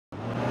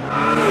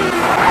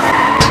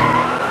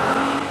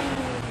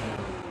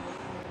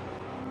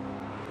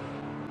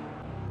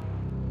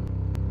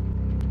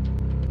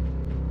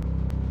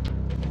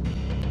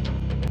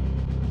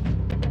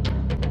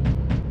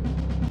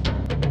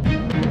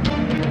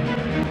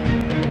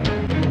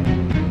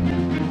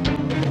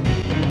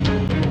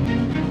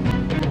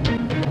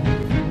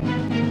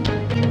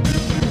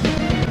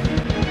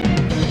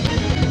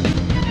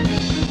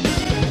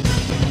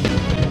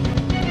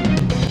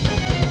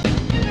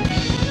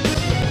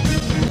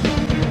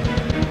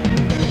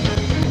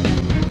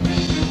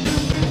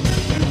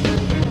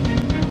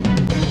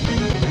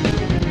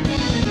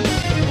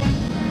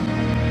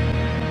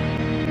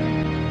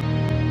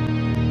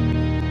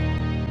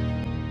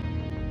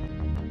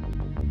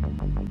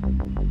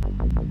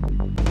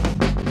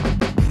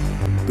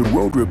The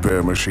road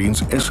repair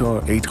machines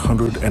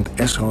SR800 and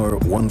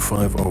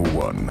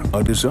SR1501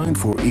 are designed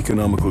for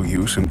economical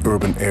use in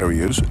urban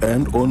areas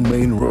and on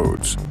main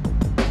roads.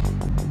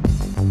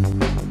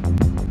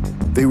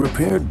 They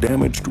repair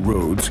damaged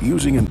roads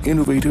using an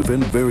innovative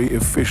and very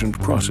efficient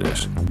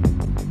process.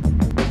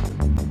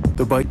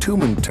 The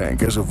bitumen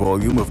tank has a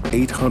volume of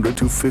 800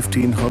 to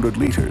 1500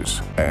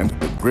 liters, and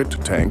the grit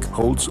tank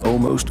holds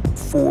almost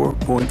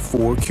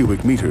 4.4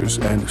 cubic meters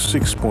and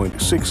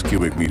 6.6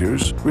 cubic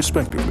meters,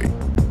 respectively.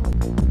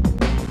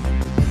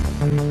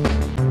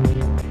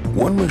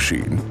 One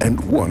machine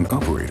and one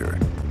operator.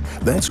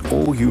 That's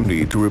all you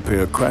need to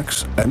repair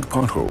cracks and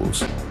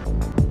potholes.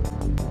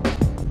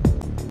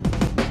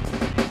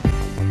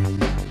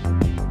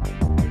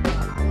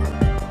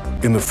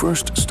 In the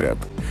first step,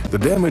 the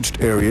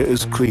damaged area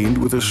is cleaned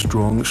with a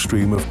strong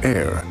stream of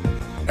air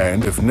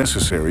and, if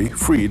necessary,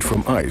 freed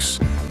from ice.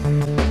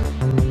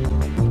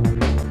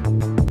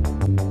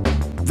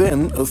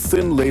 Then a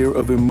thin layer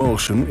of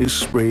emulsion is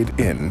sprayed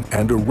in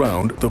and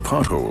around the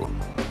pothole.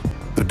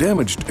 The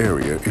damaged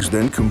area is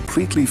then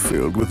completely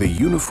filled with a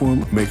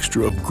uniform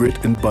mixture of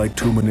grit and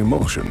bitumen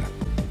emulsion.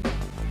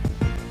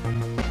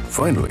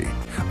 Finally,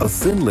 a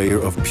thin layer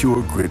of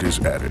pure grit is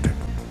added.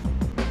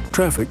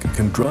 Traffic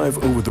can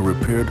drive over the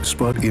repaired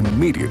spot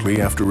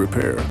immediately after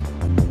repair.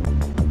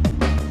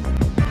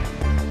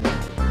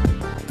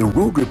 The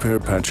road repair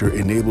patcher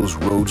enables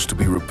roads to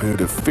be repaired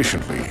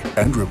efficiently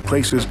and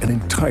replaces an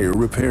entire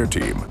repair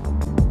team.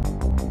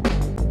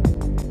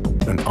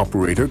 An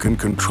operator can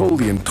control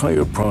the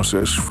entire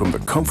process from the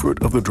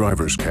comfort of the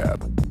driver's cab.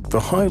 The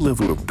high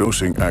level of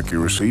dosing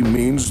accuracy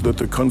means that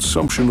the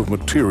consumption of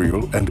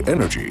material and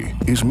energy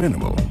is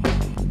minimal.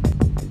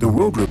 The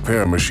road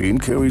repair machine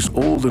carries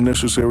all the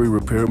necessary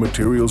repair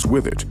materials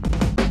with it.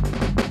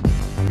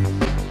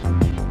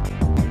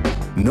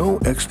 No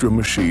extra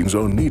machines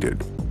are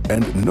needed,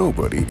 and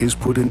nobody is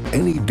put in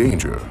any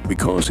danger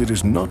because it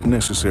is not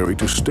necessary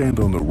to stand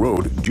on the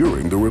road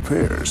during the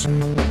repairs.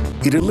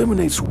 It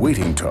eliminates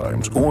waiting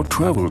times or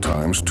travel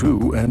times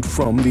to and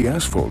from the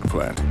asphalt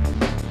plant.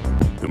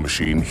 The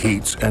machine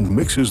heats and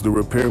mixes the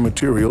repair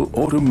material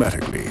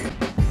automatically.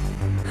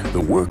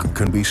 The work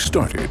can be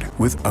started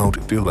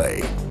without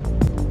delay.